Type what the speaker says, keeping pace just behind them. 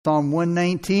Psalm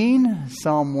 119.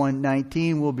 Psalm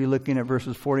 119, we'll be looking at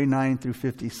verses 49 through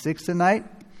 56 tonight.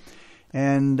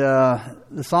 And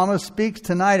the psalmist speaks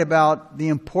tonight about the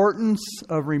importance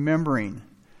of remembering.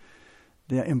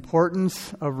 The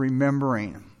importance of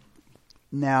remembering.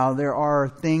 Now, there are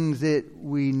things that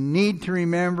we need to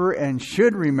remember and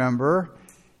should remember.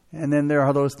 And then there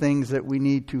are those things that we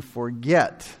need to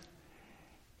forget.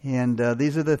 And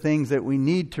these are the things that we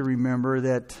need to remember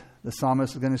that the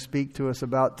psalmist is going to speak to us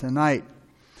about tonight.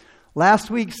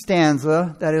 Last week's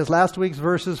stanza, that is last week's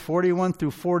verses 41 through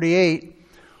 48,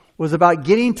 was about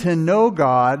getting to know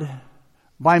God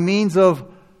by means of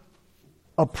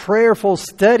a prayerful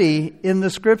study in the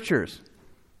Scriptures.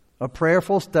 A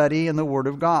prayerful study in the Word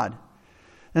of God.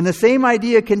 And the same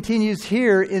idea continues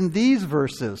here in these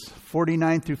verses,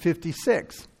 49 through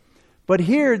 56. But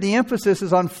here the emphasis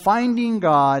is on finding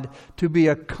God to be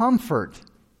a comfort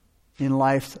in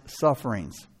life's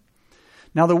sufferings.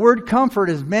 Now the word comfort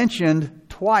is mentioned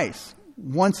twice.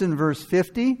 Once in verse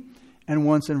 50 and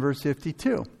once in verse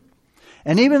 52.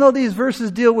 And even though these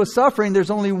verses deal with suffering, there's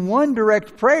only one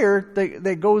direct prayer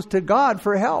that goes to God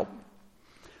for help.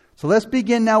 So let's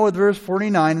begin now with verse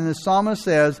 49. And the psalmist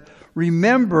says,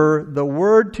 "Remember the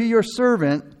word to your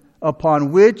servant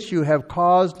upon which you have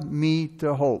caused me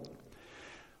to hope."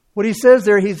 What he says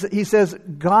there, he says,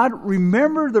 God,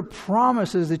 remember the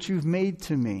promises that you've made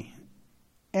to me.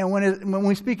 And when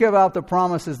we speak about the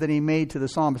promises that he made to the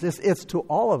psalmist, it's to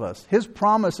all of us. His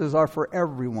promises are for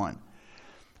everyone.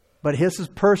 But his is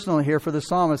personal here for the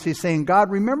psalmist. He's saying,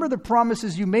 God, remember the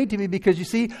promises you made to me, because you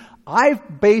see,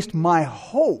 I've based my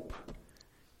hope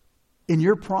in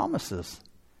your promises.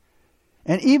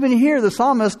 And even here, the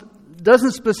psalmist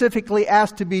doesn't specifically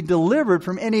ask to be delivered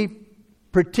from any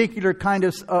particular kind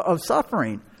of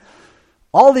suffering.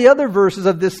 All the other verses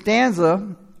of this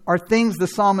stanza are things the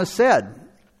psalmist said,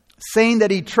 saying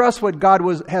that he trusts what God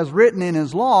has written in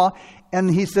his law, and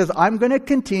he says, I'm going to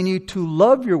continue to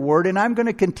love your word, and I'm going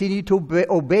to continue to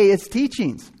obey its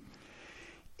teachings,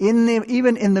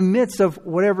 even in the midst of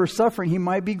whatever suffering he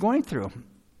might be going through.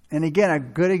 And again, a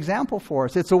good example for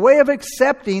us. It's a way of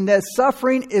accepting that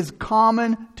suffering is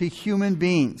common to human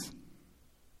beings.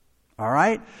 All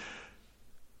right?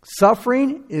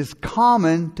 Suffering is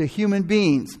common to human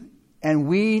beings, and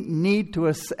we need to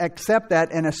accept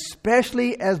that, and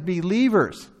especially as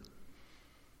believers.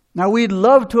 Now, we'd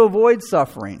love to avoid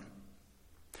suffering.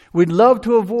 We'd love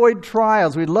to avoid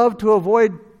trials. We'd love to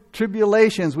avoid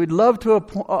tribulations. We'd love to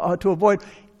avoid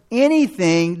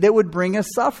anything that would bring us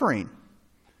suffering.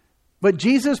 But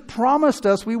Jesus promised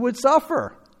us we would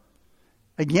suffer.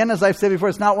 Again, as I've said before,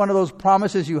 it's not one of those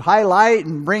promises you highlight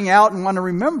and bring out and want to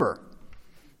remember.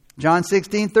 John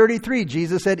 16:33,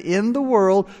 Jesus said, in the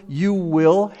world you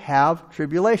will have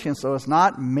tribulation. So it's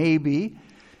not maybe,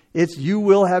 it's you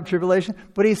will have tribulation.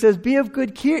 But he says, be of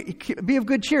good cheer.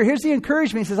 Here's the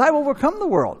encouragement. He says, I've overcome the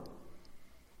world.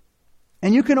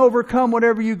 And you can overcome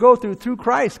whatever you go through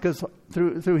Christ, because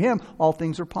through him all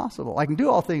things are possible. I can do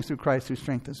all things through Christ who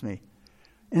strengthens me.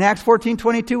 In Acts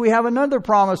 14:22, we have another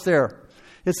promise there.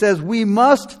 It says, we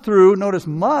must through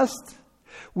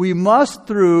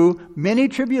many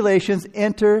tribulations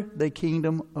enter the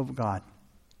kingdom of God.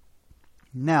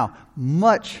 Now,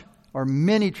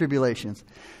 many tribulations.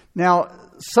 Now,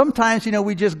 sometimes,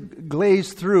 we just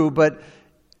glaze through, but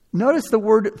notice the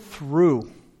word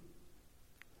through.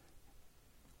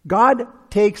 God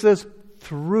takes us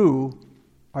through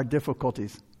our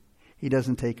difficulties. He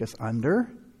doesn't take us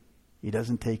under. He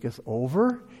doesn't take us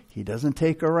over. He doesn't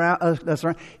take us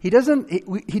around. He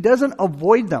doesn't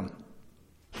avoid them.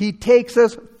 He takes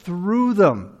us through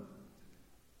them.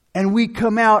 And we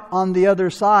come out on the other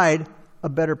side a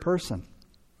better person.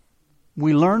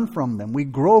 We learn from them. We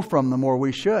grow from them, or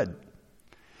we should.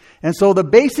 And so the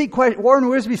basic question, Warren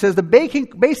Wiersbe says, the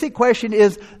basic question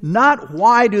is not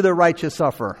why do the righteous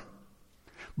suffer,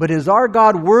 but is our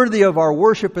God worthy of our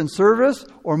worship and service,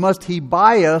 or must he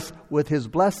buy us with his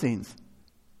blessings?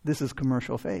 This is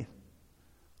commercial faith.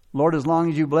 Lord, as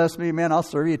long as you bless me, man, I'll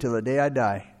serve you till the day I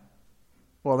die.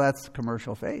 Well, that's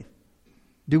commercial faith.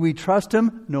 Do we trust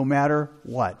him no matter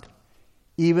what,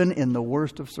 even in the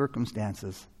worst of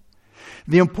circumstances?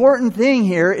 The important thing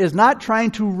here is not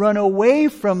trying to run away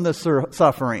from the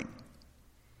suffering.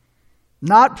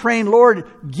 Not praying, Lord,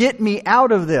 get me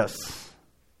out of this.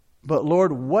 But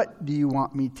Lord, what do you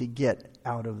want me to get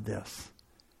out of this?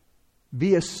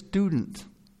 Be a student,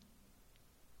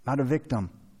 not a victim.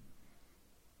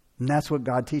 And that's what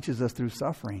God teaches us through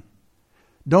suffering.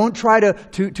 Don't try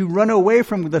to run away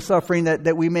from the suffering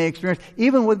that we may experience,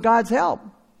 even with God's help.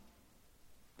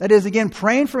 That is, again,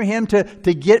 praying for him to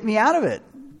get me out of it.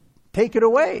 Take it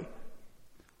away.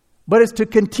 but it's to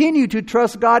continue to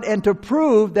trust God and to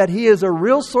prove that He is a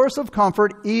real source of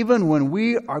comfort even when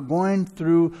we are going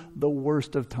through the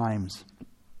worst of times.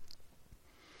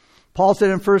 Paul said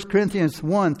in 1 Corinthians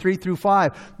 1, 3 through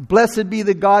 5, "Blessed be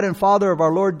the God and Father of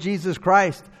our Lord Jesus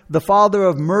Christ, the Father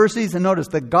of mercies," and notice,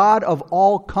 the God of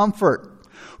all comfort,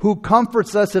 who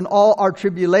comforts us in all our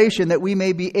tribulation, that we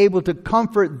may be able to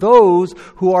comfort those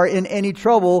who are in any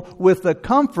trouble with the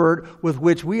comfort with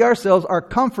which we ourselves are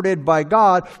comforted by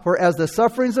God. For as the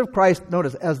sufferings of Christ,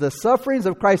 notice, as the sufferings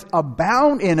of Christ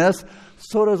abound in us,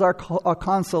 so does our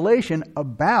consolation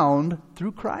abound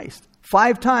through Christ.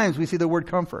 5 times we see the word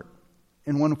comfort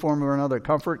in one form or another.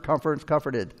 Comfort, comforts,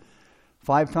 comforted.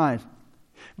 5 times.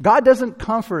 God doesn't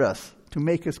comfort us to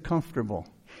make us comfortable.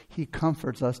 He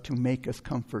comforts us to make us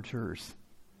comforters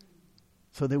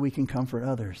so that we can comfort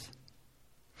others.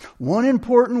 One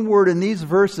important word in these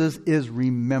verses is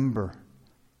remember.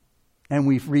 And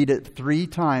we read it 3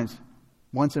 times.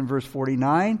 Once in verse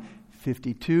 49,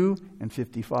 52, and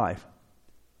 55.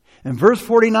 In verse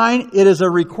 49, it is a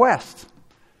request.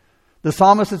 The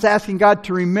psalmist is asking God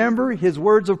to remember His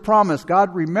words of promise.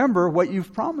 God, remember what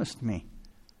you've promised me.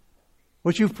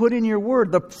 What you've put in your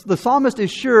word. The psalmist is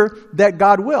sure that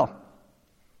God will,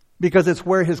 because it's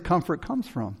where his comfort comes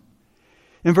from.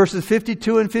 In verses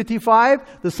 52 and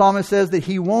 55, the psalmist says that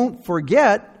he won't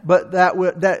forget, but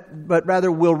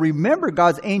rather will remember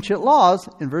God's ancient laws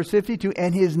in verse 52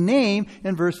 and His name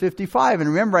in verse 55. And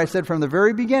remember, I said from the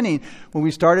very beginning, when we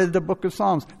started the book of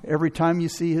Psalms, every time you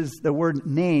see the word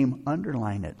name,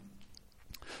 underline it.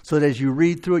 So that as you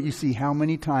read through it, you see how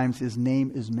many times His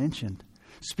name is mentioned.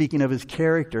 Speaking of His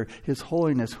character, His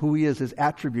holiness, who He is, His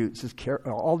attributes,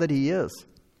 all that He is.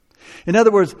 In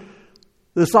other words,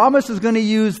 the psalmist is going to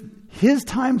use his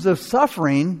times of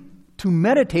suffering to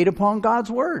meditate upon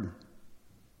God's Word.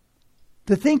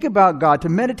 To think about God, to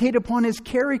meditate upon His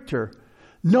character.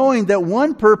 Knowing that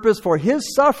one purpose for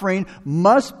his suffering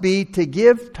must be to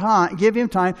give him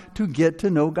time to get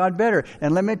to know God better.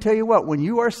 And let me tell you what, when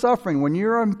you are suffering, when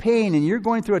you're in pain and you're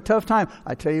going through a tough time,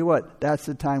 I tell you what, that's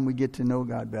the time we get to know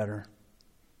God better.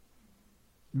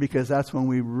 Because that's when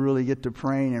we really get to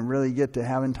praying and really get to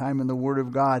having time in the Word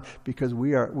of God, because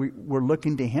we're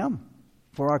looking to Him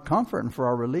for our comfort and for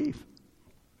our relief.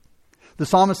 The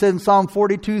psalmist said in Psalm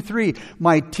 42:3,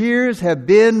 "My tears have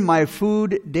been my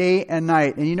food day and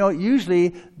night." And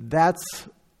usually that's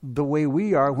the way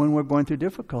we are when we're going through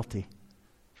difficulty.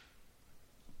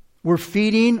 We're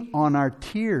feeding on our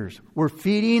tears. We're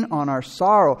feeding on our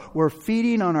sorrow. We're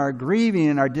feeding on our grieving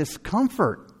and our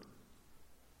discomfort.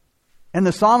 And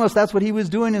the psalmist, that's what he was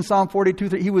doing in Psalm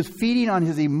 42:3. He was feeding on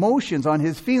his emotions, on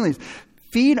his feelings.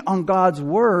 Feed on God's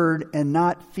Word and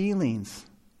not feelings.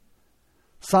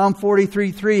 Psalm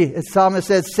 43:3, the psalmist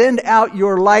says, "Send out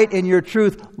your light and your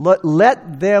truth.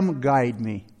 Let them guide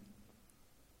me."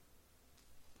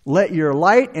 Let your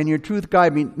light and your truth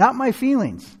guide me, not my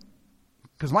feelings.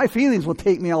 Because my feelings will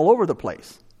take me all over the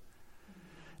place.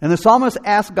 And the psalmist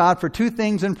asked God for 2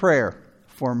 things in prayer: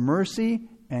 for mercy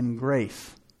and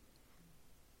grace.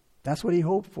 That's what he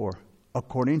hoped for,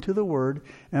 according to the Word,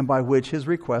 and by which his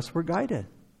requests were guided.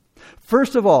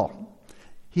 First of all,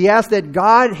 he asked that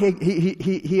God.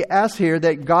 He asked here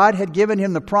that God had given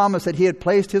him the promise that he had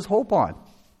placed his hope on.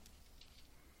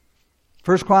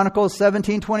 1 Chronicles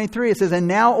 17:23, it says, "And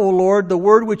now, O Lord, the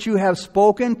word which you have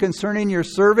spoken concerning your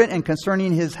servant and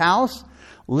concerning his house,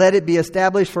 let it be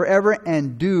established forever,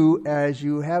 and do as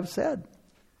you have said."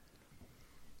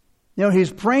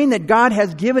 He's praying that God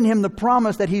has given him the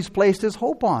promise that he's placed his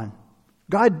hope on.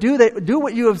 God, do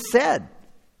what you have said.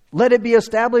 Let it be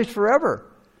established forever.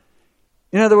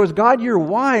 In other words, God, you're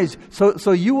wise,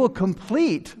 so you will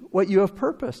complete what you have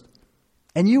purposed.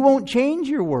 And you won't change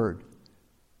your word.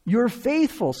 You're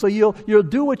faithful, so you'll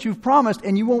do what you've promised,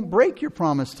 and you won't break your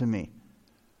promise to me.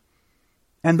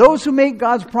 And those who make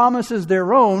God's promises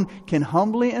their own can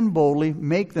humbly and boldly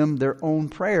make them their own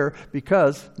prayer,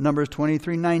 because Numbers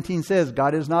 23:19 says,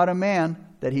 "God is not a man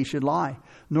that he should lie,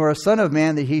 nor a son of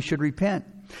man that he should repent.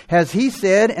 Has he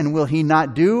said, and will he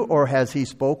not do? Or has he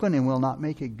spoken, and will not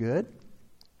make it good?"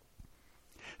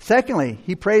 Secondly,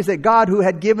 he prays that God, who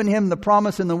had given him the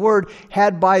promise in the Word,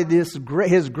 had by his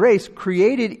grace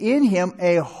created in him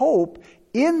a hope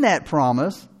in that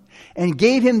promise and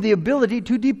gave him the ability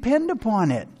to depend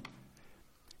upon it.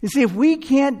 You see, if we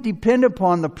can't depend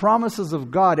upon the promises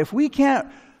of God, if we can't,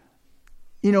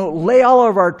 lay all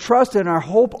of our trust and our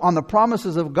hope on the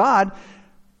promises of God,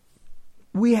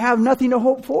 we have nothing to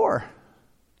hope for.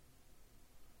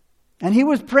 And he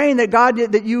was praying that God,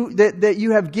 that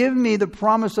you have given me the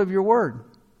promise of your word.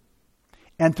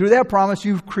 And through that promise,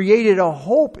 you've created a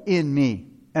hope in me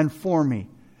and for me.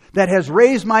 that has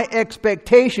raised my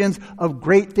expectations of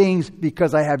great things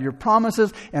because I have your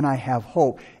promises and I have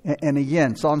hope. And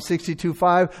again, Psalm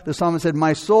 62:5, the psalmist said,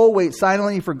 my soul waits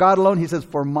silently for God alone. He says,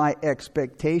 for my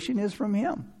expectation is from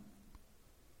Him.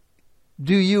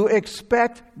 Do you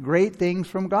expect great things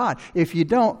from God? If you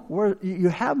don't, you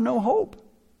have no hope.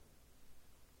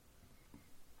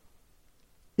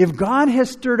 If God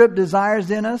has stirred up desires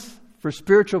in us for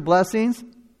spiritual blessings,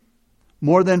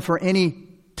 more than for any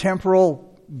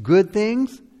temporal good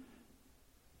things,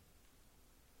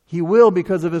 He will,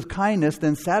 because of His kindness,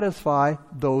 then satisfy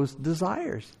those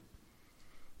desires.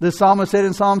 The psalmist said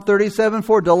in Psalm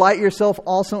 37:4, delight yourself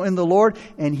also in the Lord,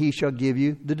 and He shall give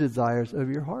you the desires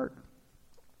of your heart.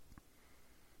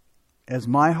 As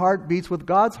my heart beats with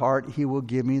God's heart, He will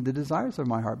give me the desires of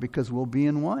my heart, because we'll be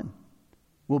in one.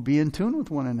 We'll be in tune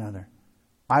with one another.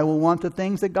 I will want the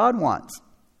things that God wants.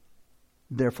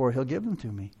 Therefore, He'll give them to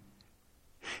me.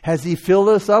 Has He filled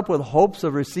us up with hopes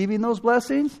of receiving those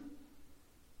blessings?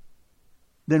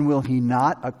 Then will He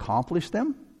not accomplish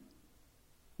them?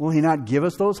 Will He not give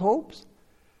us those hopes?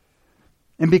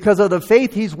 And because of the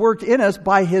faith He's worked in us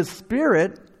by His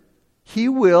Spirit, He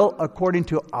will, according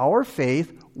to our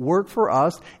faith, work for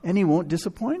us, and He won't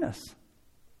disappoint us.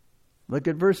 Look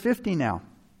at verse 50 now.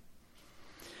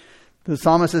 The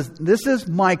psalmist says, this is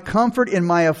my comfort in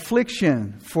my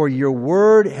affliction, for your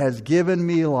word has given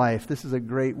me life. This is a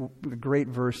great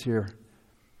verse here.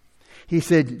 He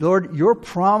said, Lord, your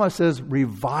promises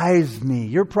revives me.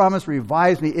 Your promise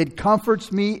revives me. It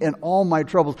comforts me in all my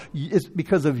troubles. It's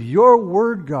because of your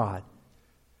word, God.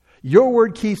 Your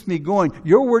word keeps me going.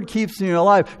 Your word keeps me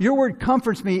alive. Your word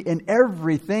comforts me in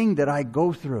everything that I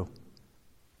go through.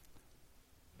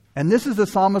 And this is the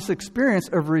psalmist's experience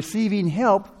of receiving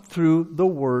help through the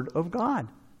Word of God.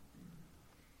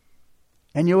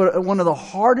 And you know, one of the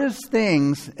hardest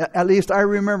things, at least I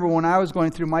remember when I was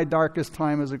going through my darkest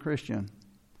time as a Christian,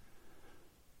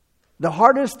 the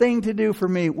hardest thing to do for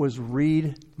me was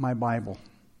read my Bible.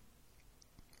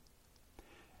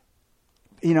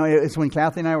 You know, it's when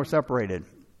Kathy and I were separated.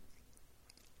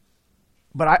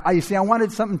 But you see, I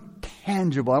wanted something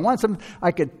tangible. I wanted something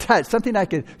I could touch, something I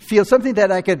could feel, something that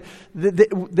I could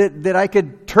that I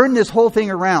could turn this whole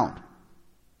thing around.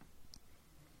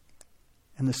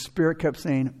 And the Spirit kept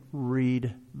saying,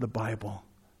 read the Bible.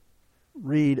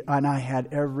 Read. And I had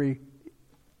every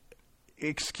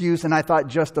excuse, and I thought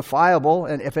justifiable.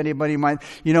 And if anybody might,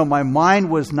 my mind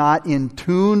was not in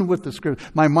tune with the Scripture.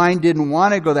 My mind didn't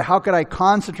want to go there. How could I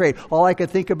concentrate? All I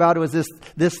could think about was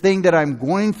this thing that I'm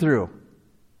going through.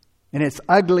 And it's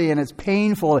ugly and it's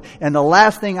painful. And the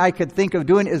last thing I could think of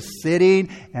doing is sitting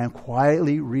and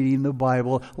quietly reading the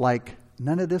Bible like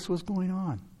none of this was going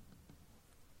on.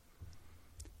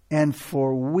 And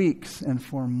for weeks and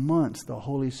for months, the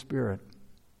Holy Spirit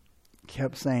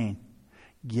kept saying,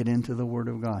 get into the Word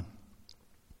of God.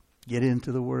 Get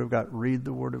into the Word of God. Read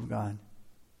the Word of God.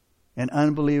 And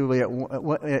unbelievably,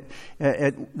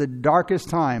 at the darkest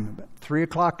time, 3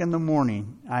 o'clock in the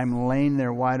morning, I'm laying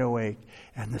there wide awake.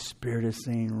 And the Spirit is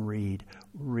saying, read,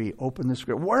 open the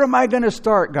Scripture. Where am I going to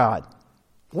start, God?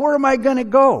 Where am I going to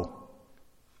go?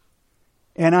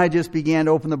 And I just began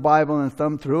to open the Bible and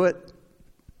thumb through it.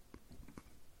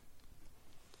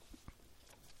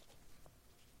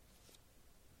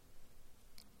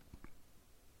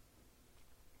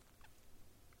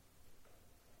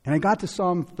 And I got to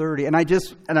Psalm 30, and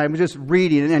I was just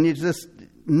reading, and it's just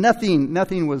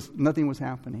nothing was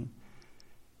happening.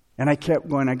 And I kept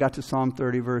going. I got to Psalm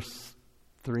 30, verse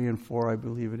 3 and 4, I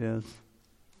believe it is.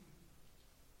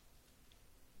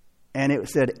 And it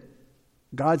said,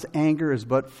 God's anger is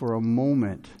but for a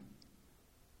moment.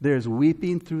 There's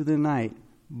weeping through the night,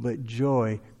 but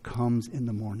joy comes in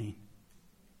the morning.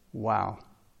 Wow.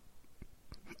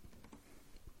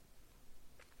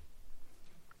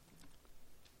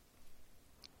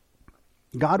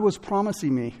 God was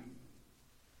promising me,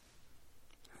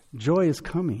 joy is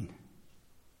coming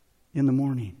in the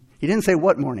morning. He didn't say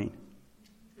what morning.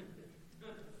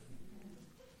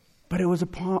 But it was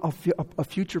a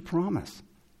future promise.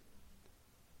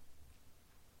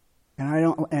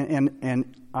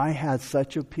 And I had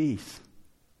such a peace.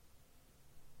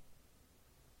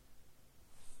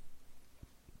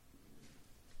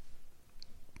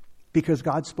 Because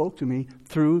God spoke to me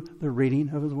through the reading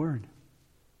of His Word.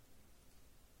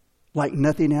 Like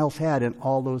nothing else had in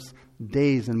all those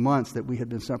days and months that we had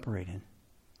been separated.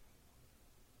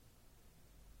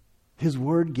 His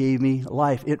Word gave me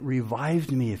life. It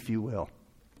revived me, if you will.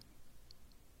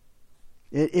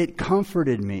 It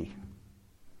comforted me.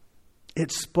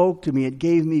 It spoke to me. It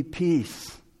gave me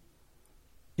peace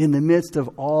in the midst of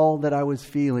all that I was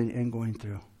feeling and going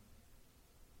through.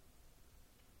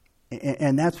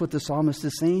 And that's what the psalmist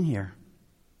is saying here.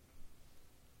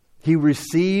 He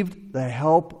received the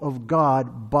help of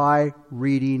God by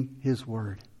reading His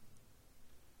Word.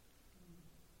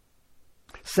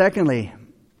 Secondly,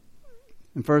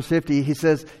 in verse 50, he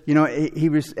says,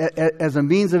 as a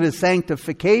means of His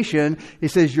sanctification, He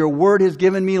says, your Word has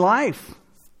given me life.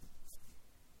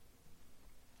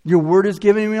 Your Word has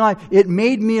given me life. It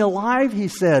made me alive, He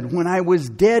said, when I was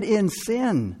dead in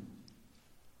sin.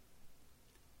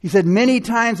 He said, many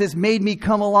times it's made me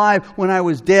come alive when I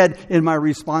was dead in my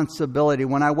responsibility,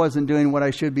 when I wasn't doing what I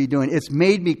should be doing. It's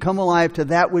made me come alive to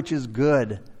that which is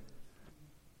good,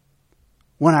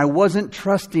 when I wasn't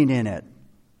trusting in it,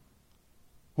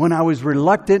 when I was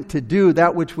reluctant to do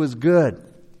that which was good.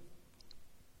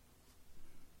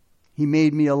 He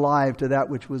made me alive to that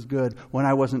which was good when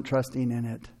I wasn't trusting in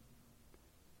it.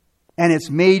 And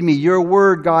it's made me, your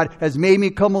Word, God, has made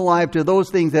me come alive to those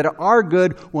things that are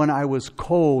good when I was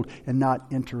cold and not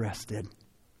interested.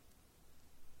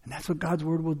 And that's what God's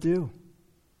Word will do.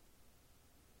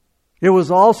 It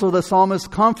was also the psalmist's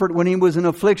comfort when he was in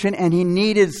affliction and he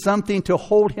needed something to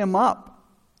hold him up.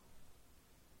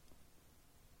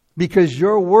 Because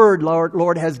your Word,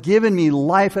 Lord, has given me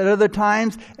life at other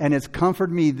times, and it's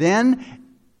comforted me then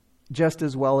just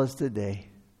as well as today.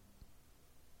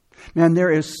 Man, there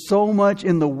is so much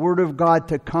in the Word of God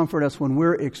to comfort us when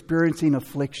we're experiencing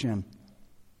affliction.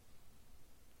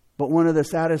 But one of the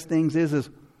saddest things is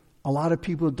a lot of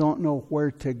people don't know where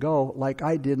to go, like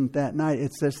I didn't that night.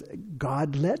 It says,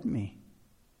 God led me.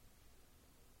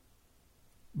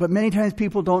 But many times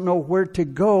people don't know where to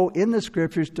go in the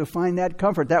Scriptures to find that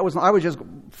comfort. I was just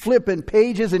flipping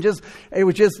pages and it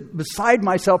was just beside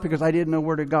myself because I didn't know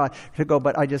where to go.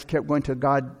 But I just kept going till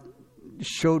God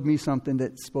showed me something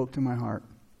that spoke to my heart.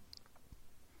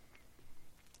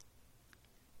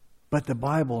 But the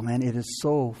Bible, man, it is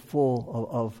so full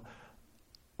of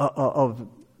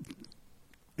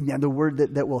the Word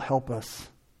that will help us,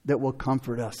 that will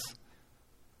comfort us.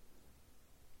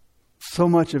 So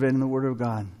much of it in the Word of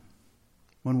God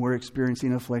when we're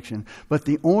experiencing affliction. But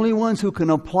the only ones who can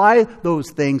apply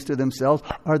those things to themselves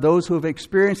are those who have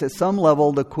experienced at some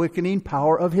level the quickening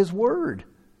power of His Word.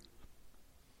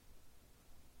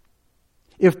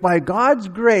 If by God's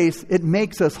grace it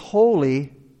makes us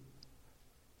holy,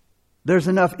 there's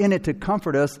enough in it to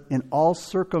comfort us in all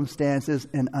circumstances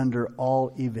and under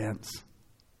all events.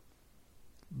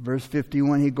 Verse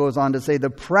 51, he goes on to say, the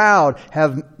proud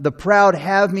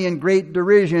have me in great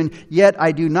derision, yet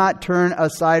I do not turn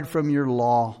aside from your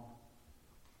law.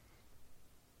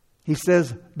 He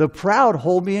says, the proud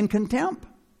hold me in contempt.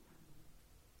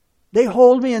 They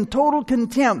hold me in total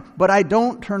contempt, but I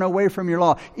don't turn away from your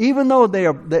law. Even though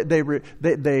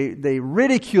they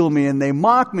ridicule me and they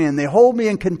mock me and they hold me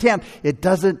in contempt, it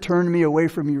doesn't turn me away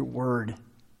from your word.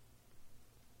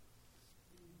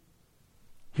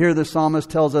 Here the psalmist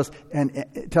tells us, and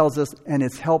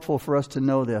it's helpful for us to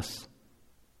know this,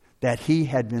 that he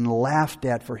had been laughed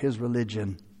at for his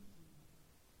religion.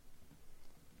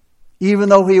 Even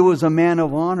though he was a man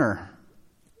of honor,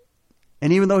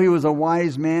 and even though he was a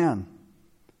wise man,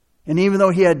 and even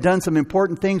though he had done some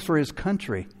important things for his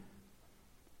country,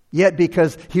 yet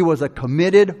because he was a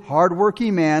committed,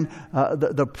 hardworking man,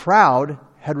 the proud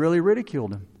had really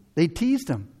ridiculed him. They teased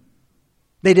him.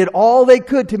 They did all they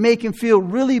could to make him feel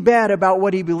really bad about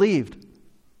what he believed.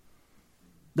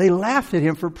 They laughed at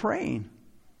him for praying.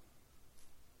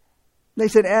 They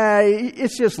said,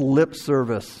 it's just lip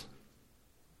service.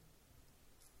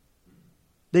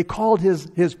 They called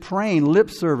his praying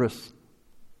lip service.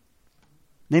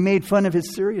 They made fun of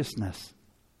his seriousness.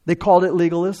 They called it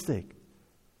legalistic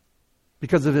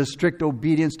because of his strict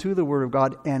obedience to the Word of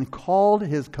God, and called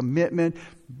his commitment,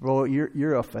 bro,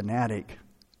 you're a fanatic.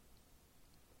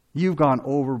 You've gone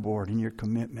overboard in your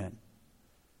commitment.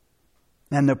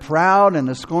 And the proud and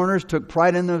the scorners took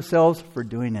pride in themselves for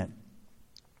doing it.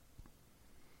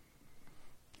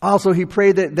 Also, he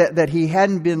prayed that he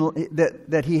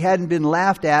hadn't been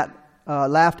laughed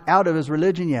out of his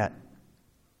religion yet.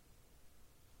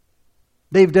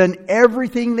 They've done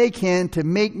everything they can to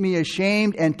make me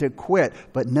ashamed and to quit,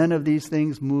 but none of these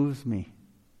things moves me.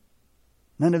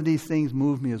 None of these things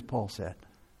move me, as Paul said.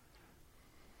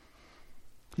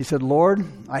 He said, Lord,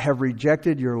 I have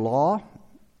rejected your law.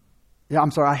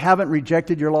 I haven't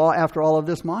rejected your law after all of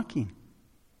this mocking.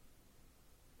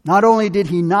 Not only did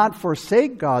he not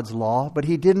forsake God's law, but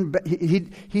he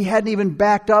hadn't even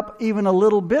backed up even a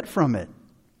little bit from it.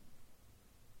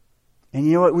 And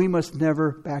you know what? We must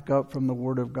never back up from the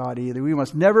Word of God either. We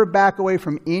must never back away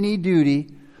from any duty,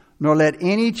 nor let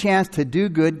any chance to do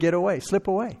good slip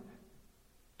away.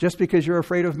 Just because you're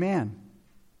afraid of man,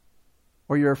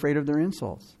 or you're afraid of their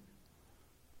insults.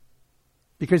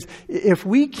 Because if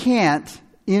we can't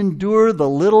endure the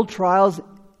little trials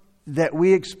that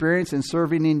we experience in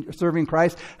serving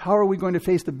Christ, how are we going to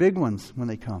face the big ones when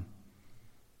they come?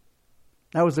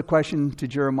 That was the question to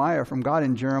Jeremiah from God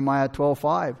in Jeremiah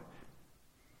 12:5.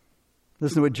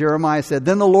 Listen to what Jeremiah said.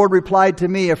 Then the Lord replied to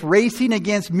me, if racing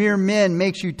against mere men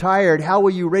makes you tired, how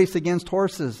will you race against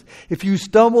horses? If you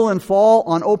stumble and fall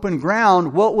on open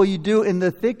ground, what will you do in the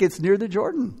thickets near the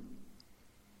Jordan?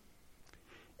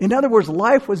 In other words,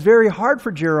 life was very hard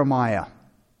for Jeremiah.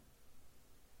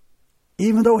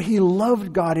 Even though he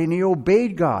loved God and he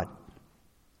obeyed God.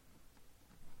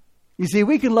 You see,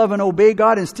 we can love and obey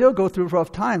God and still go through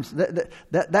rough times.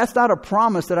 That's not a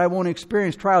promise that I won't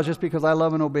experience trials just because I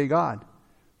love and obey God.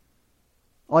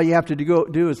 All you have to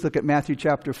do is look at Matthew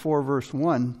chapter 4, verse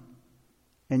 1,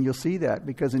 and you'll see that.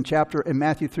 Because in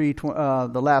Matthew 3,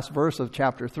 the last verse of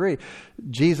chapter 3,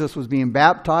 Jesus was being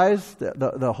baptized.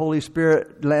 The Holy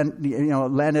Spirit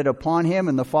landed upon him,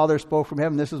 and the Father spoke from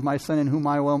heaven, this is my Son in whom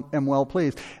I am well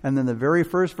pleased. And then the very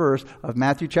first verse of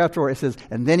Matthew chapter 4, it says,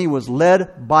 and then he was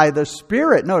led by the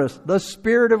Spirit, notice, the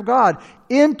Spirit of God,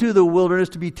 into the wilderness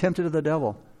to be tempted of the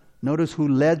devil. Notice who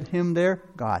led him there?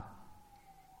 God.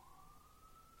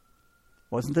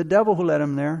 Wasn't the devil who led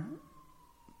him there.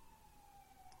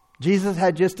 Jesus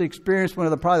had just experienced one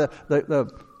of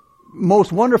the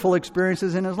most wonderful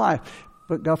experiences in his life.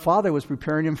 But God Father was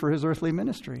preparing him for his earthly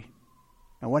ministry.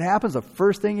 And what happens? The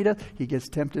first thing he does, he gets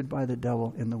tempted by the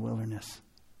devil in the wilderness.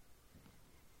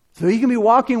 So you can be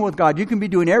walking with God. You can be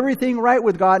doing everything right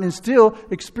with God and still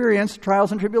experience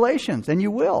trials and tribulations. And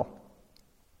you will.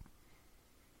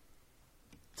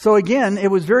 So again,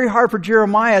 it was very hard for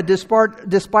Jeremiah,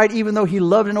 despite even though he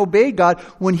loved and obeyed God,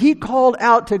 when he called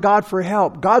out to God for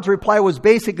help, God's reply was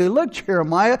basically, look,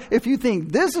 Jeremiah, if you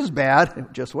think this is bad,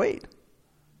 just wait.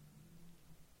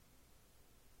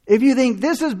 If you think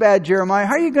this is bad, Jeremiah,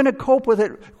 how are you going to cope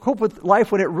with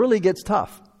life when it really gets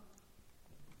tough?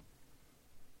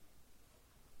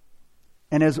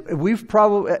 And as we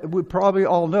probably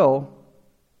all know,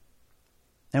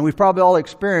 and we've probably all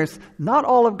experienced, not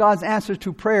all of God's answers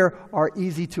to prayer are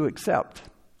easy to accept.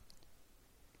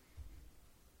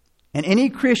 And any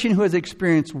Christian who has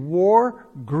experienced war,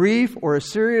 grief, or a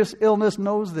serious illness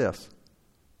knows this.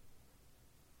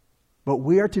 But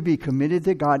we are to be committed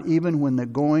to God even when the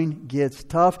going gets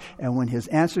tough and when His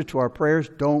answers to our prayers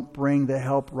don't bring the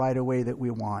help right away that we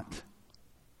want.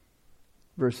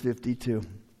 Verse 52.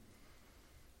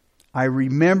 I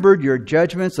remembered your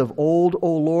judgments of old,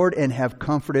 O Lord, and have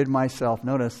comforted myself.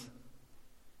 Notice,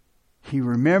 he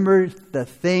remembered the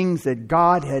things that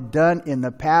God had done in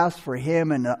the past for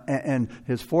him and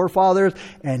his forefathers,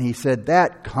 and he said,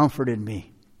 that comforted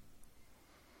me.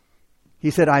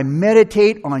 He said, I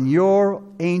meditate on your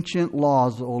ancient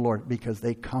laws, O Lord, because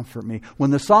they comfort me.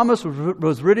 When the psalmist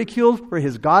was ridiculed for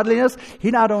his godliness,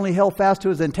 he not only held fast to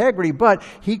his integrity, but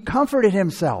he comforted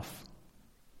himself.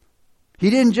 He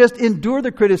didn't just endure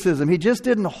the criticism. He just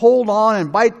didn't hold on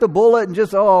and bite the bullet and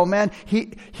just, oh man,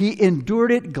 he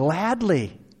endured it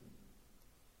gladly.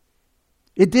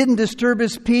 It didn't disturb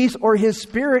his peace or his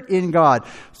spirit in God.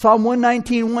 Psalm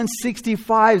 119,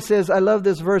 165 says, I love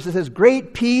this verse. It says,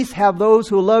 great peace have those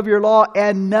who love your law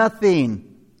and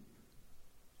nothing.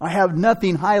 I have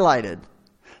nothing highlighted.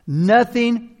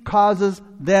 Nothing causes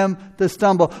them to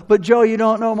stumble. But Joe, you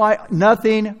don't know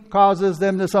nothing causes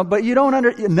them to stumble. But you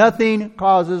don't nothing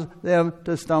causes them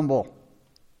to stumble.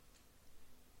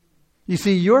 You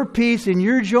see, your peace and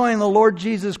your joy in the Lord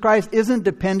Jesus Christ isn't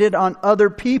dependent on other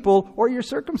people or your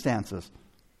circumstances.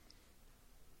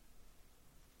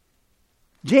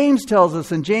 James tells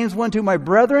us in James 1:2, my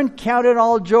brethren, count it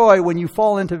all joy when you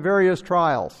fall into various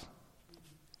trials.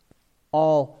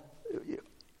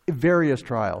 Various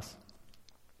trials.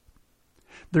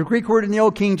 The Greek word in the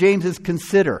Old King James is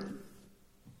consider.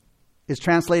 It's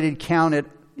translated count.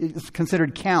 It's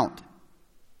considered count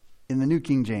in the New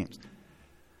King James.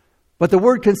 But the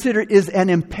word consider is an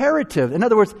imperative. In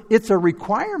other words, it's a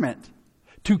requirement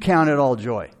to count it all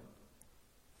joy.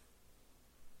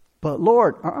 But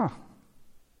Lord,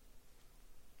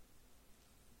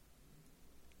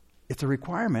 it's a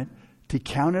requirement to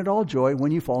count it all joy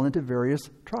when you fall into various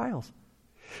trials.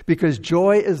 Because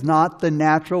joy is not the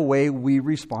natural way we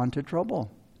respond to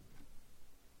trouble.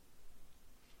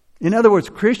 In other words,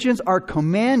 Christians are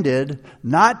commanded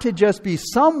not to just be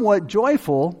somewhat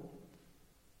joyful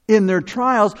in their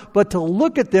trials, but to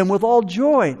look at them with all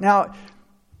joy. Now,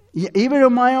 even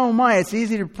in my own mind, it's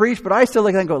easy to preach, but I still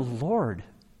look at it and go, Lord.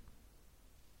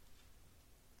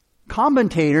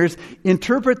 Commentators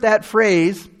interpret that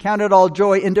phrase, count it all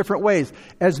joy, in different ways.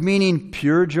 As meaning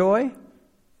pure joy,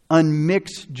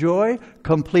 unmixed joy,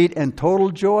 complete and total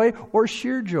joy, or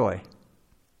sheer joy.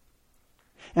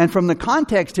 And from the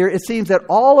context here, it seems that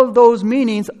all of those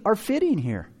meanings are fitting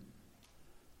here.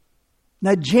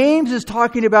 Now, James is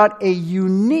talking about a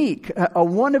unique, a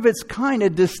one of its kind, a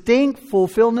distinct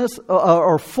fullness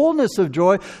of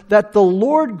joy that the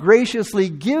Lord graciously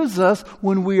gives us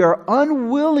when we are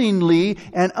unwillingly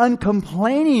and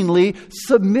uncomplainingly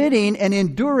submitting and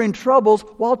enduring troubles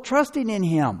while trusting in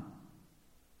Him.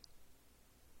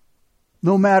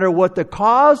 No matter what the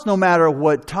cause, no matter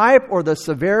what type or the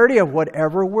severity of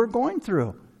whatever we're going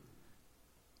through.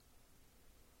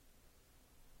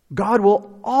 God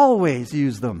will always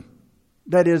use them,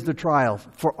 that is, the trials,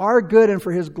 for our good and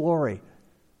for His glory.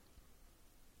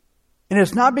 And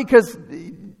it's not because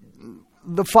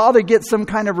the Father gets some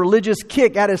kind of religious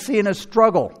kick out of seeing us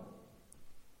struggle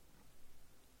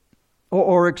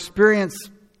or experience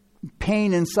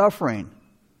pain and suffering.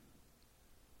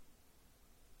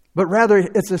 But rather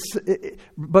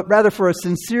for a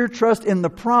sincere trust in the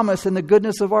promise and the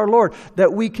goodness of our Lord,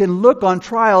 that we can look on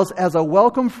trials as a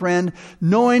welcome friend,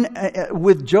 knowing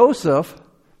with Joseph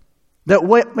that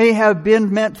what may have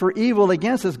been meant for evil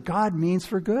against us, God means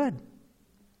for good.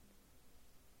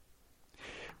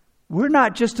 We're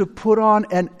not just to put on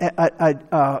an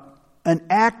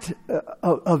act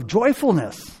of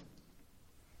joyfulness.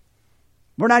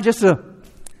 We're not just to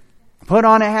put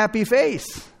on a happy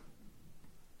face.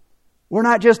 We're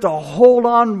not just to hold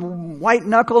on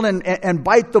white-knuckled and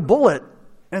bite the bullet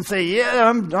and say, yeah,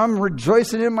 I'm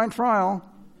rejoicing in my trial.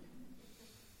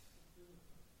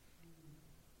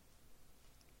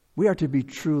 We are to be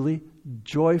truly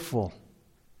joyful.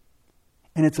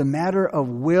 And it's a matter of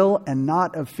will and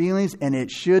not of feelings, and it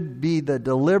should be the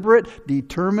deliberate,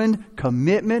 determined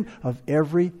commitment of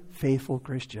every faithful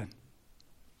Christian.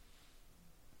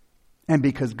 And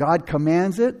because God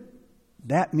commands it,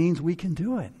 that means we can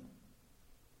do it.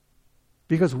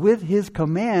 Because with His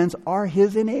commands are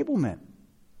His enablement.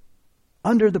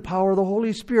 Under the power of the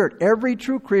Holy Spirit, every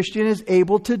true Christian is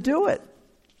able to do it.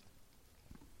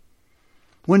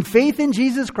 When faith in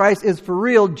Jesus Christ is for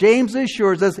real, James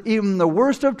assures us even the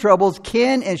worst of troubles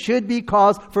can and should be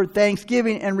cause for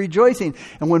thanksgiving and rejoicing.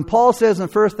 And when Paul says in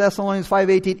 1 Thessalonians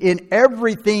 5:18, in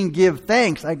everything give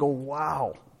thanks, I go,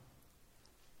 wow.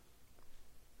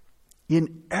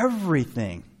 In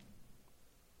everything.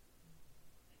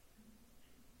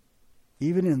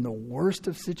 Even in the worst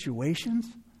of situations?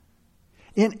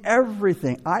 In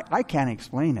everything. I can't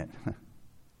explain it.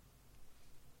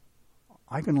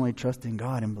 I can only trust in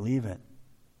God and believe it.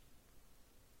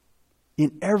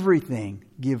 In everything,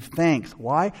 give thanks.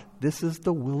 Why? This is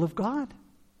the will of God.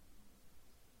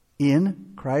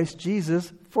 In Christ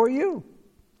Jesus for you.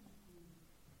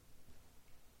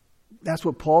 That's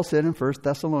what Paul said in 1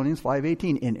 Thessalonians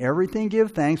 5:18. In everything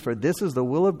give thanks, for this is the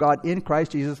will of God in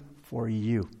Christ Jesus for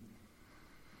you.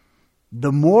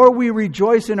 The more we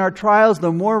rejoice in our trials,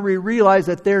 the more we realize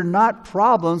that they're not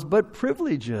problems, but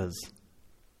privileges.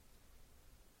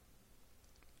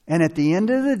 And at the end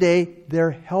of the day,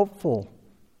 they're helpful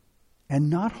and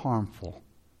not harmful.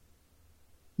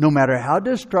 No matter how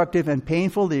destructive and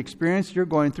painful the experience you're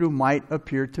going through might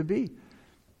appear to be.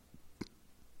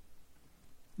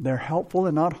 They're helpful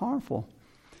and not harmful.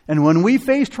 And when we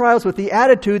face trials with the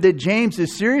attitude that James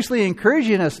is seriously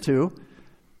encouraging us to,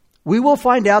 we will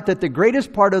find out that the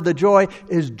greatest part of the joy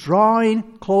is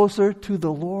drawing closer to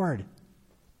the Lord.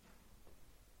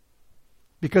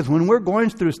 Because when we're going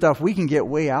through stuff, we can get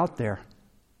way out there.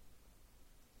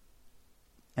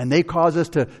 And they cause us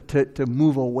to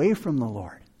move away from the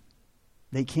Lord.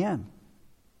 They can.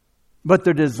 But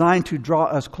they're designed to draw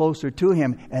us closer to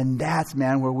Him. And that's,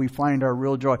 man, where we find our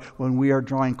real joy, when we are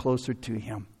drawing closer to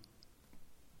Him.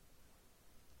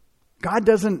 God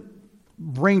doesn't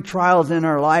bring trials in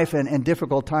our life and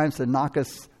difficult times to knock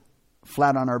us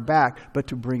flat on our back, but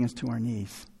to bring us to our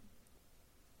knees.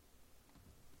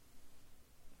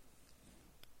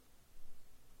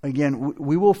 Again,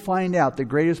 we will find out the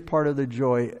greatest part of the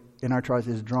joy in our trials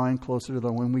is drawing closer to the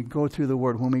Lord. When we go through the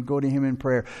Word, when we go to Him in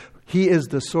prayer, He is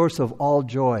the source of all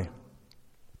joy.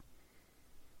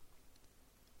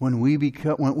 When we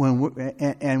become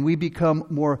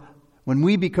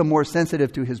more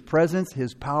sensitive to His presence,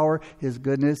 His power, His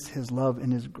goodness, His love,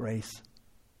 and His grace,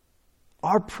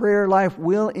 our prayer life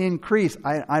will increase.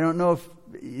 I don't know if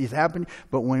it's happening,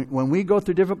 but when we go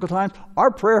through difficult times, our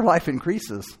prayer life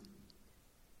increases.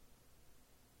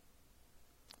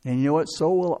 And you know what?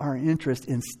 So will our interest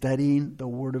in studying the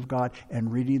Word of God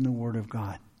and reading the Word of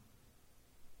God.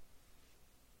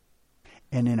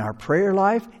 And in our prayer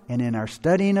life, and in our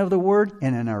studying of the Word,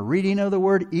 and in our reading of the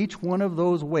Word, each one of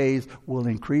those ways will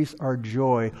increase our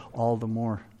joy all the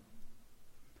more.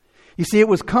 You see, it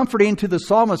was comforting to the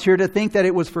psalmist here to think that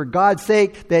it was for God's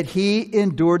sake that he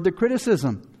endured the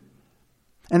criticism.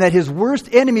 And that his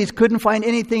worst enemies couldn't find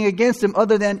anything against him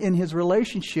other than in his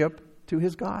relationship to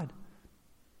his God.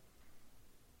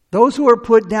 Those who are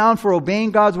put down for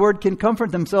obeying God's word can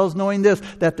comfort themselves knowing this,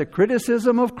 that the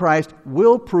criticism of Christ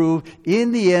will prove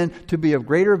in the end to be of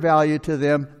greater value to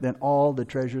them than all the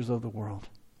treasures of the world.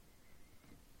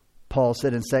 Paul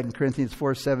said in 2 Corinthians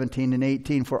 4:17 and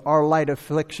 18, "For our light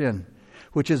affliction,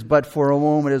 which is but for a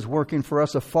moment, is working for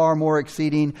us a far more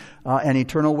exceeding and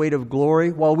eternal weight of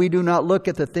glory, while we do not look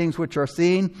at the things which are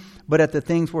seen, but at the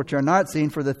things which are not seen.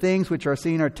 For the things which are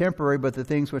seen are temporary, but the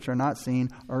things which are not seen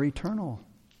are eternal."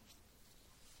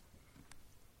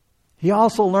 He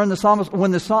also learned the psalmist, when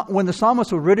the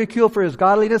psalmist was ridiculed for his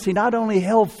godliness, he not only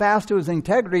held fast to his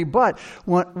integrity, but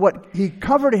what he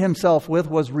covered himself with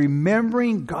was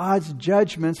remembering God's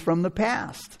judgments from the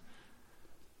past.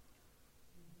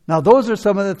 Now, those are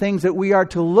some of the things that we are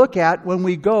to look at when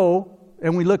we go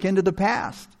and we look into the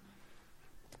past.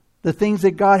 The things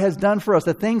that God has done for us,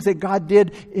 the things that God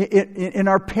did in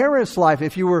our parents' life,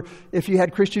 if you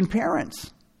had Christian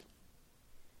parents.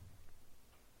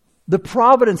 The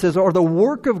providences or the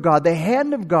work of God, the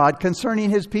hand of God concerning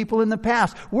His people in the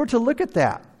past. We're to look at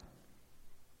that.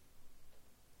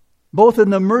 Both in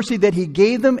the mercy that He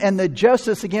gave them and the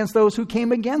justice against those who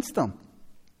came against them.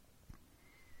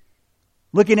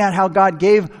 Looking at how God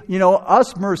gave,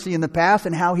 us mercy in the past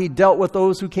and how He dealt with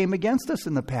those who came against us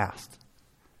in the past.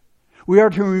 We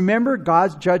are to remember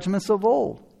God's judgments of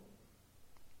old.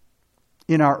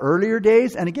 In our earlier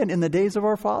days, and again, in the days of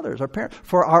our fathers, our parents,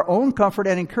 for our own comfort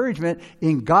and encouragement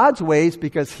in God's ways,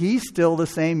 because He's still the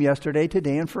same yesterday,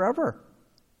 today, and forever.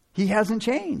 He hasn't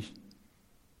changed.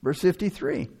 Verse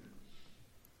 53.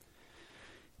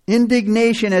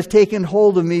 "Indignation has taken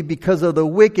hold of me because of the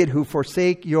wicked who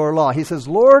forsake your law." He says,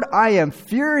 "Lord, I am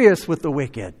furious with the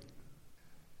wicked.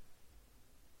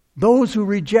 Those who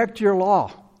reject your law.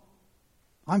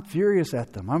 I'm furious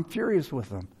at them. I'm furious with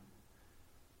them."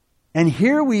 And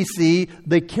here we see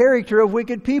the character of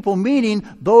wicked people, meaning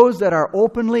those that are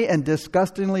openly and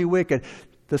disgustingly wicked.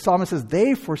 The psalmist says,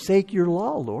 they forsake your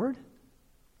law, Lord.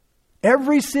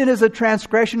 Every sin is a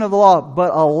transgression of the law,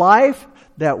 but a life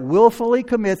that willfully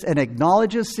commits and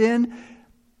acknowledges sin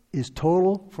is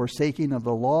total forsaking of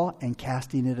the law and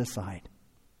casting it aside.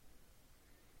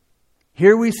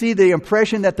 Here we see the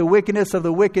impression that the wickedness of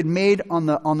the wicked made on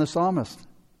the psalmist.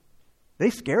 They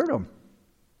scared him.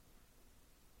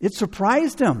 It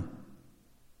surprised him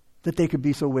that they could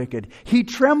be so wicked. He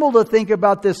trembled to think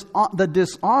about the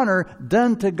dishonor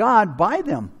done to God by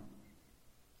them.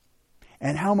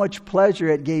 And how much pleasure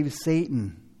it gave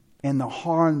Satan and the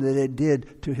harm that it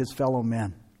did to his fellow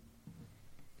men.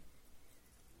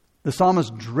 The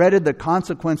psalmist dreaded the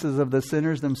consequences of the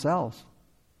sinners themselves.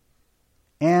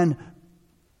 And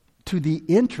to the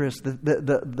interest,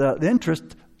 the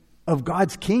interest of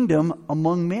God's kingdom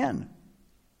among men.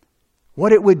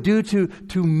 What it would do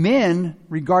to men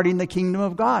regarding the kingdom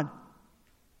of God.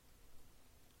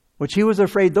 Which he was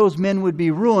afraid those men would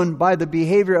be ruined by the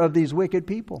behavior of these wicked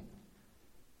people.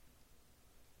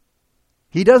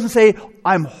 He doesn't say,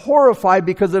 I'm horrified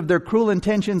because of their cruel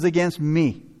intentions against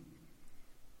me.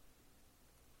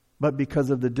 But because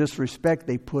of the disrespect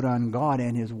they put on God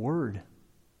and His Word.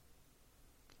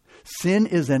 Sin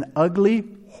is an ugly,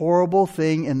 horrible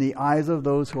thing in the eyes of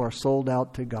those who are sold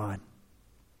out to God.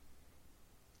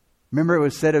 Remember, it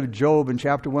was said of Job in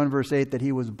chapter 1, verse 8, that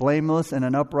he was blameless and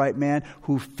an upright man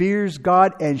who fears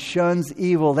God and shuns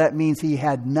evil. That means he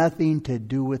had nothing to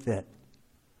do with it.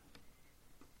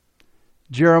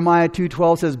 Jeremiah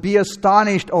 2:12 says, Be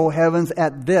astonished, O heavens,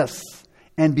 at this,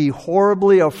 and be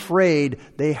horribly afraid.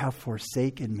 They have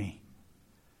forsaken me.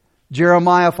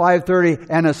 Jeremiah 5:30,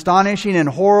 An astonishing and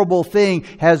horrible thing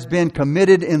has been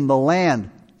committed in the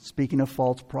land. Speaking of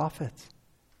false prophets.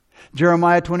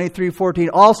 Jeremiah 23:14,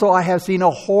 Also I have seen a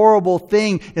horrible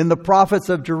thing in the prophets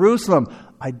of Jerusalem,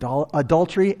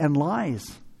 adultery and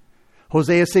lies.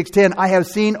 Hosea 6:10, I have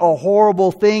seen a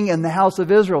horrible thing in the house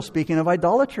of Israel, speaking of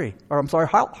harlotry.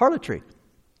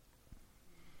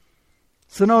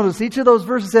 So notice, each of those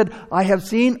verses said, I have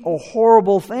seen a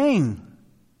horrible thing.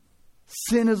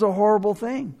 Sin is a horrible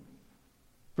thing.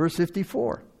 Verse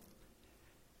 54.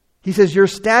 He says, Your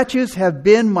statutes have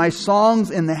been my songs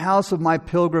in the house of my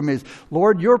pilgrimage.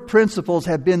 Lord, your principles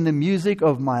have been the music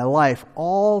of my life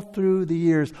all through the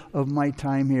years of my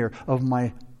time here, of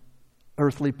my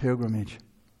earthly pilgrimage.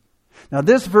 Now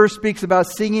this verse speaks about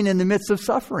singing in the midst of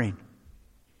suffering.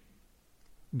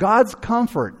 God's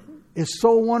comfort is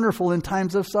so wonderful in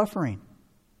times of suffering.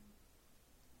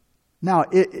 Now,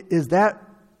 is that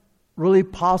really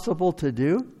possible to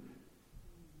do?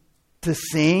 To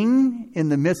sing in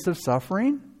the midst of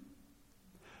suffering?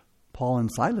 Paul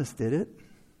and Silas did it.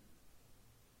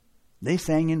 They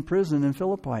sang in prison in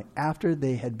Philippi after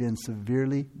they had been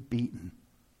severely beaten.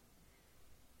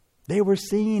 They were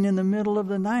singing in the middle of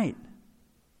the night,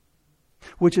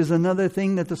 which is another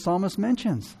thing that the psalmist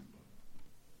mentions.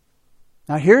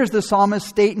 Now here's the psalmist's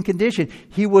state and condition.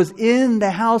 He was in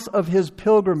the house of his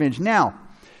pilgrimage. Now,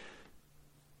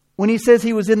 when he says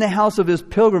he was in the house of his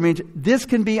pilgrimage, this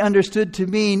can be understood to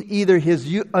mean either his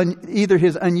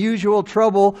unusual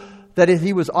trouble, that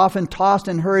he was often tossed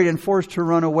and hurried and forced to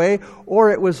run away, or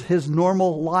it was his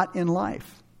normal lot in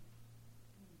life.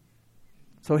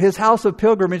 So his house of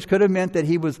pilgrimage could have meant that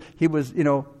he was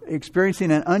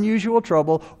experiencing an unusual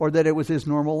trouble, or that it was his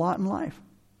normal lot in life.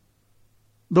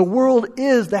 The world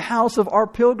is the house of our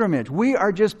pilgrimage. We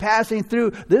are just passing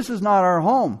through. This is not our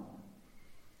home.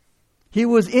 He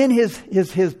was in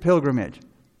his pilgrimage.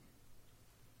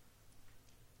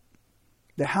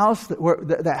 The house that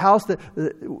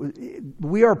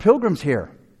we are pilgrims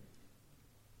here.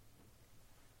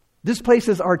 This place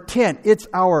is our tent. It's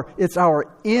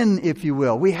our inn, if you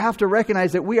will. We have to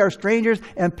recognize that we are strangers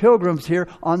and pilgrims here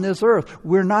on this earth.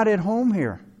 We're not at home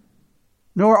here.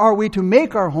 Nor are we to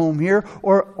make our home here,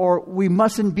 or we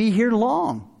mustn't be here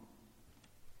long.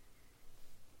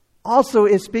 Also,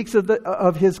 it speaks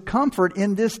of his comfort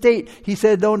in this state. He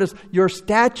said, notice, your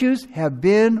statutes have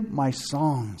been my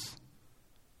songs.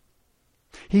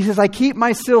 He says, I keep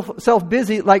myself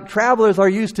busy like travelers are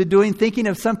used to doing, thinking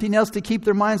of something else to keep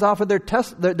their minds off of their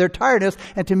tiredness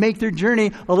and to make their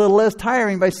journey a little less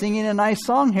tiring by singing a nice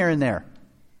song here and there.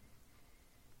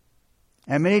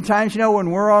 And many times, when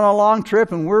we're on a long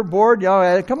trip and we're bored,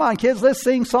 come on, kids, let's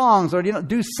sing songs, or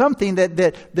do something that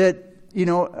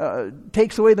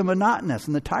takes away the monotonous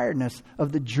and the tiredness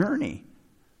of the journey.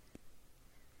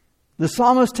 The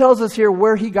psalmist tells us here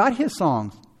where he got his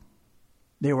songs.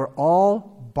 They were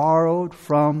all borrowed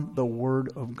from the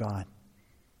Word of God.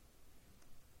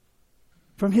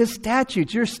 From His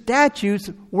statutes. Your statutes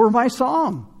were my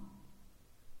song.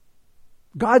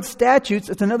 God's statutes,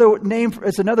 it's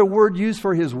another word used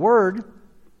for His Word.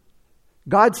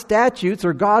 God's statutes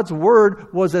or God's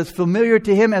Word was as familiar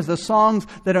to him as the songs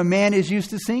that a man is used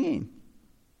to singing.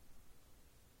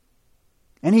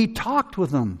 And he talked with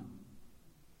them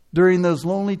during those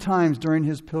lonely times during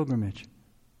his pilgrimage.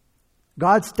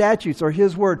 God's statutes or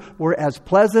His Word were as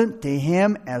pleasant to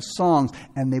him as songs,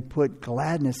 and they put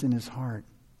gladness in his heart.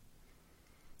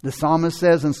 The psalmist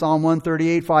says in Psalm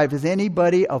 138:5, is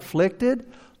anybody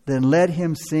afflicted? Then let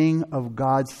him sing of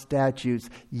God's statutes.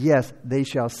 Yes, they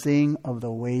shall sing of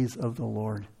the ways of the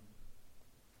Lord.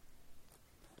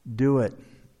 Do it.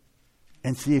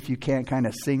 And see if you can't kind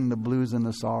of sing the blues and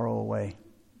the sorrow away.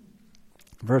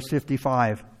 Verse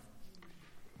 55.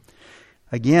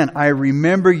 Again, I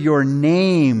remember your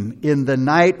name in the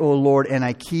night, O Lord, and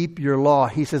I keep your law.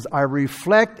 He says, I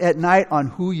reflect at night on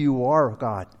who you are,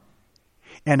 God.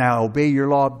 And I obey your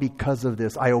law because of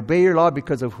this. I obey your law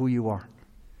because of who you are.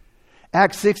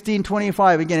 Acts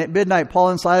 16:25. Again, at midnight, Paul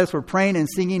and Silas were praying and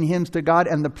singing hymns to God,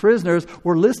 and the prisoners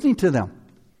were listening to them.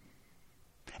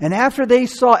 And after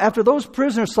those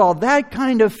prisoners saw that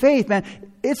kind of faith, man,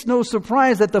 it's no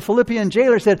surprise that the Philippian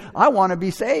jailer said, I want to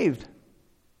be saved.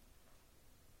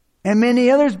 And many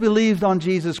others believed on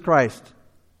Jesus Christ,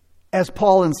 as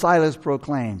Paul and Silas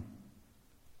proclaimed.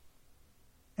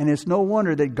 And it's no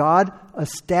wonder that God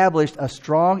established a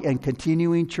strong and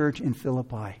continuing church in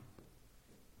Philippi.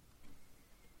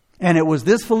 And it was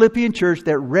this Philippian church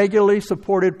that regularly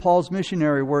supported Paul's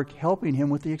missionary work, helping him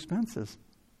with the expenses.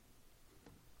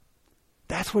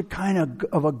 That's what kind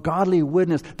of a godly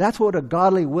witness, that's what a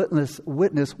godly witness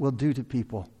will do to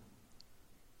people.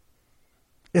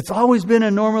 It's always been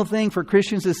a normal thing for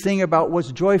Christians to sing about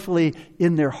what's joyfully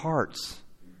in their hearts.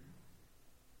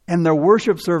 And their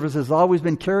worship service has always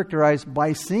been characterized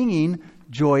by singing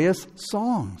joyous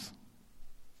songs.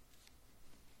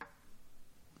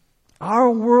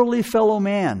 Our worldly fellow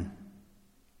man,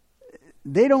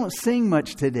 they don't sing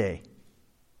much today.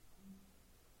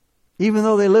 Even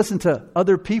though they listen to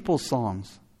other people's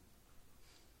songs.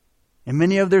 And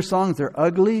many of their songs, they're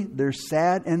ugly, they're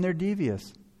sad, and they're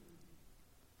devious.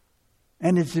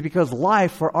 And it's because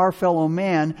life for our fellow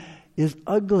man is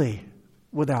ugly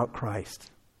without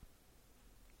Christ.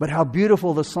 But how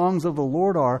beautiful the songs of the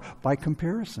Lord are by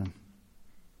comparison.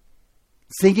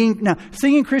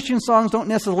 Singing Christian songs don't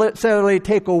necessarily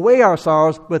take away our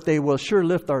sorrows, but they will sure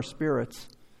lift our spirits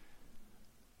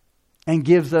and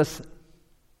gives us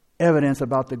evidence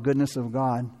about the goodness of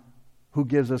God, who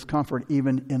gives us comfort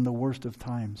even in the worst of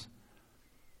times.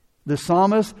 The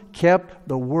psalmist kept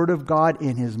the Word of God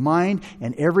in his mind,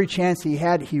 and every chance he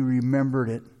had, he remembered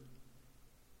it.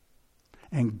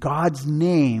 And God's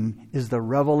name is the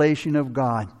revelation of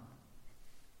God.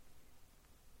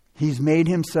 He's made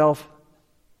Himself,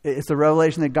 it's the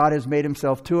revelation that God has made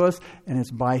Himself to us, and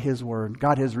it's by His Word.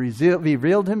 God has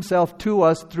revealed Himself to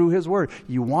us through His Word.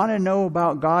 You want to know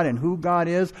about God and who God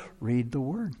is? Read the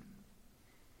Word.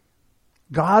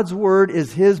 God's Word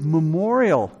is His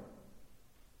memorial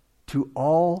to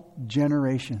all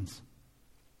generations.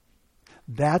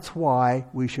 That's why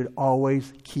we should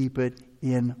always keep it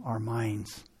in our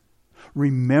minds.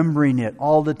 Remembering it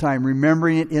all the time.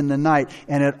 Remembering it in the night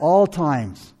and at all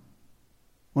times.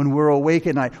 When we're awake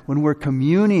at night. When we're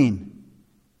communing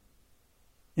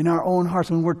in our own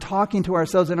hearts. When we're talking to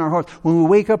ourselves in our hearts. When we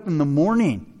wake up in the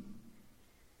morning.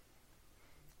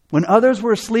 When others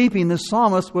were sleeping, the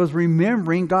psalmist was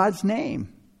remembering God's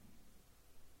name.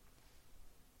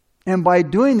 And by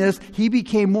doing this, he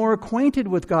became more acquainted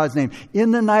with God's name.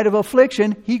 In the night of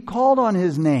affliction, he called on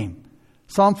His name.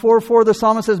 Psalm 4:4, the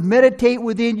psalmist says, meditate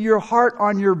within your heart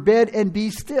on your bed and be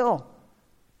still.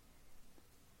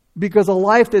 Because a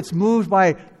life that's moved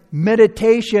by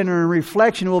meditation or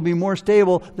reflection will be more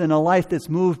stable than a life that's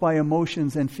moved by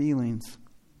emotions and feelings.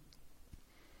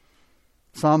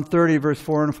 Psalm 30, verse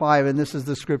 4 and 5, and this is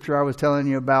the scripture I was telling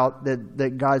you about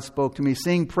that God spoke to me.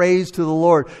 Sing praise to the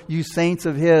Lord, you saints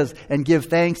of His, and give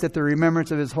thanks at the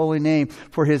remembrance of His holy name.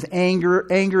 For His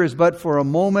anger is but for a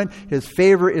moment, His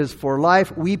favor is for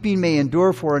life. Weeping may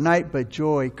endure for a night, but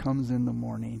joy comes in the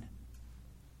morning.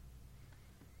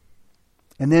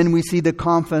 And then we see the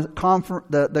conscious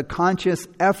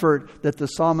effort that the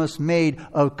psalmist made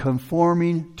of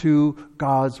conforming to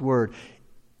God's Word.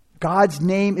 God's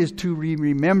name is to be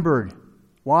remembered.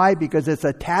 Why? Because it's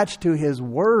attached to His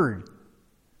Word.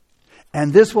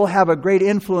 And this will have a great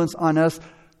influence on us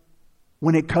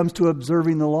when it comes to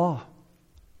observing the law.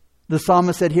 The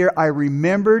psalmist said here, I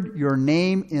remembered your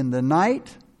name in the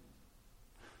night,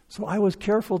 so I was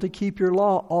careful to keep your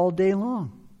law all day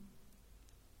long.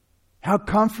 How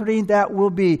comforting that will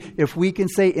be if we can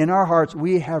say in our hearts,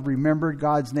 we have remembered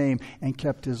God's name and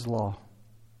kept His law.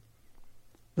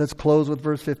 Let's close with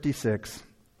verse 56.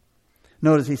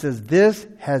 Notice he says, this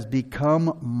has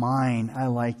become mine. I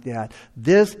like that.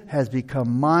 This has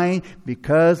become mine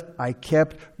because I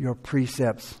kept your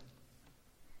precepts.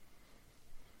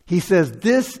 He says,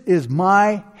 this is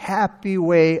my happy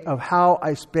way of how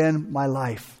I spend my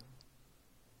life.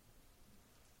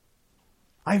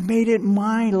 I've made it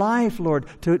my life, Lord,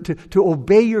 to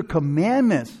obey your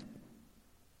commandments.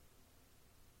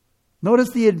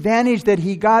 Notice the advantage that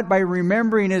he got by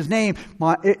remembering His name.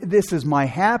 This is my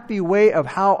happy way of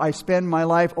how I spend my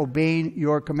life obeying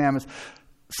your commandments.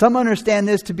 Some understand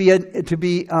this to be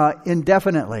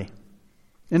indefinitely.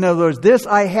 In other words, this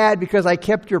I had because I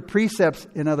kept your precepts,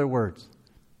 in other words.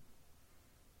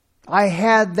 I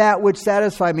had that which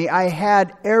satisfied me. I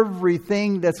had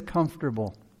everything that's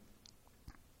comfortable.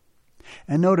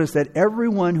 And notice that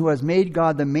everyone who has made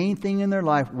God the main thing in their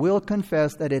life will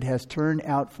confess that it has turned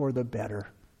out for the better.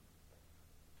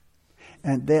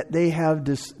 And that they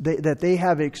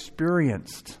have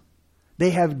experienced,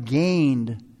 they have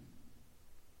gained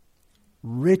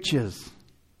riches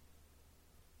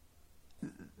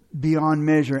beyond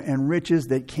measure and riches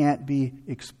that can't be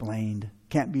explained,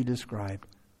 can't be described.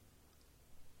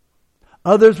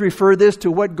 Others refer this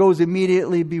to what goes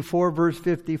immediately before verse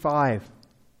 55.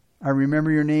 I remember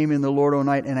your name in the Lord, O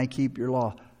night, and I keep your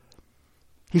law.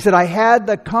 He said, I had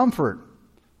the comfort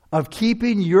of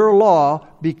keeping your law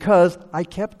because I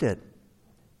kept it.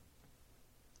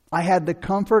 I had the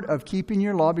comfort of keeping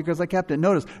your law because I kept it.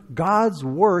 Notice, God's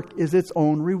work is its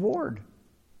own reward.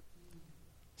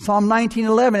 Psalm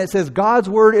 19:11, it says, God's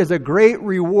word is a great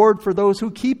reward for those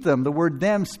who keep them. The word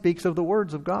them speaks of the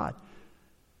words of God.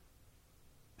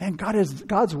 And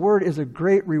God's word is a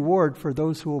great reward for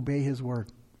those who obey His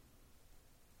word.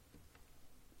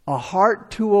 A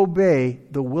heart to obey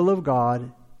the will of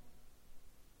God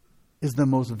is the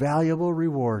most valuable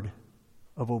reward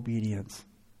of obedience.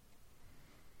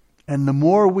 And the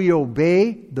more we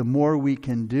obey, the more we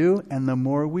can do, and the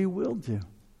more we will do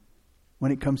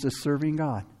when it comes to serving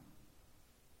God.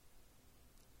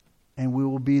 And we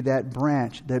will be that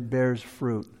branch that bears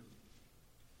fruit.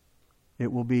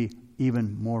 It will be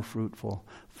even more fruitful.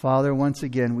 Father, once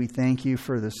again, we thank you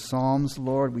for the Psalms,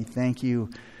 Lord. We thank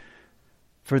you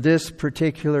for this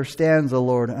particular stanza,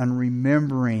 Lord, on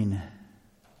remembering,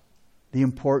 the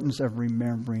importance of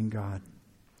remembering God.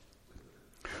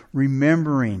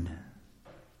 Remembering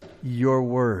your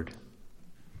word,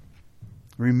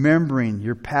 remembering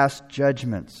your past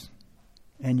judgments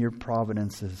and your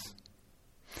providences,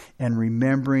 and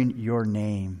remembering your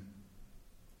name.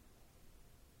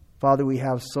 Father, we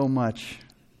have so much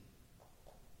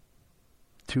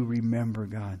to remember,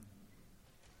 God.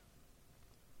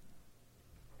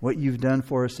 What you've done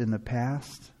for us in the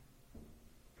past,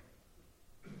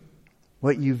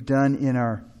 what you've done in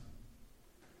our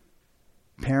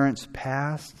parents'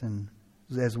 past, and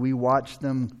as we watch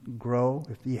them grow,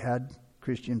 if you had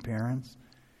Christian parents,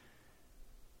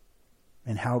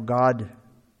 and how God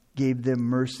gave them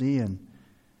mercy and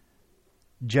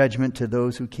judgment to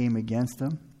those who came against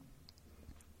them,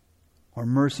 or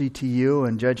mercy to you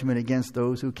and judgment against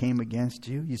those who came against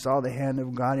you. You saw the hand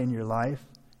of God in your life,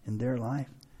 in their life.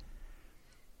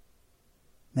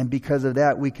 And because of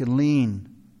that, we can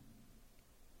lean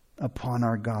upon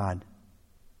our God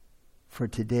for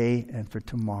today and for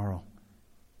tomorrow,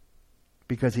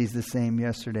 because He's the same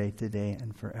yesterday, today,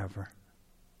 and forever.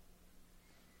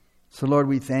 So, Lord,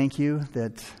 we thank you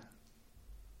that,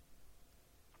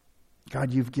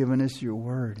 God, you've given us your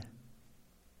word.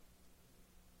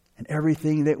 And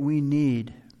everything that we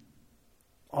need,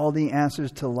 all the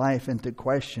answers to life and to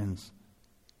questions,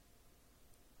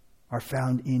 are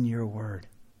found in your word.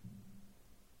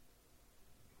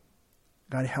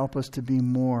 God, help us to be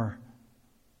more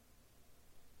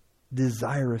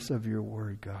desirous of your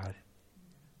word, God.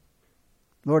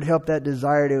 Lord, help that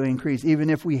desire to increase. Even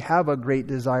if we have a great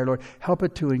desire, Lord, help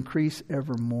it to increase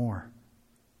ever more.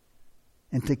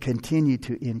 And to continue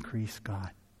to increase, God.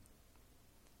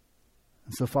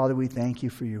 And so, Father, we thank you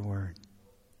for your word.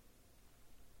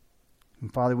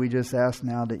 And Father, we just ask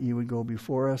now that you would go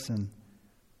before us, and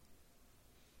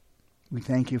we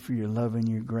thank you for your love and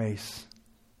your grace.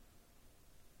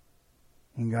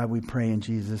 And God, we pray in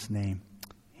Jesus' name.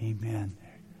 Amen.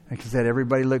 Like I said,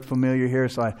 everybody looked familiar here,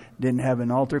 so I didn't have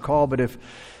an altar call. But if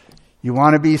you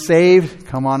want to be saved,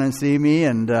 come on and see me.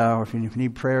 And or if you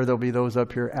need prayer, there'll be those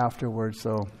up here afterwards.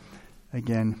 So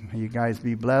again, you guys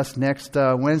be blessed. Next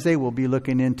Wednesday, we'll be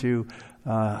looking into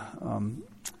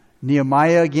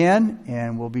Nehemiah again.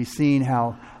 And we'll be seeing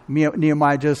how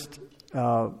Nehemiah just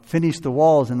finished the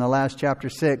walls in the last chapter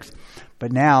 6.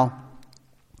 But now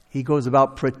he goes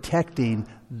about protecting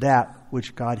that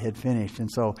which God had finished. And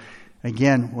so,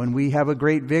 again, when we have a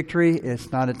great victory, it's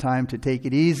not a time to take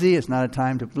it easy. It's not a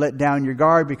time to let down your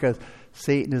guard, because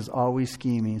Satan is always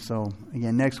scheming. So,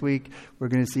 again, next week, we're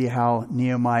going to see how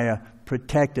Nehemiah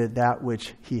protected that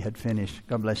which he had finished.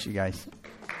 God bless you guys.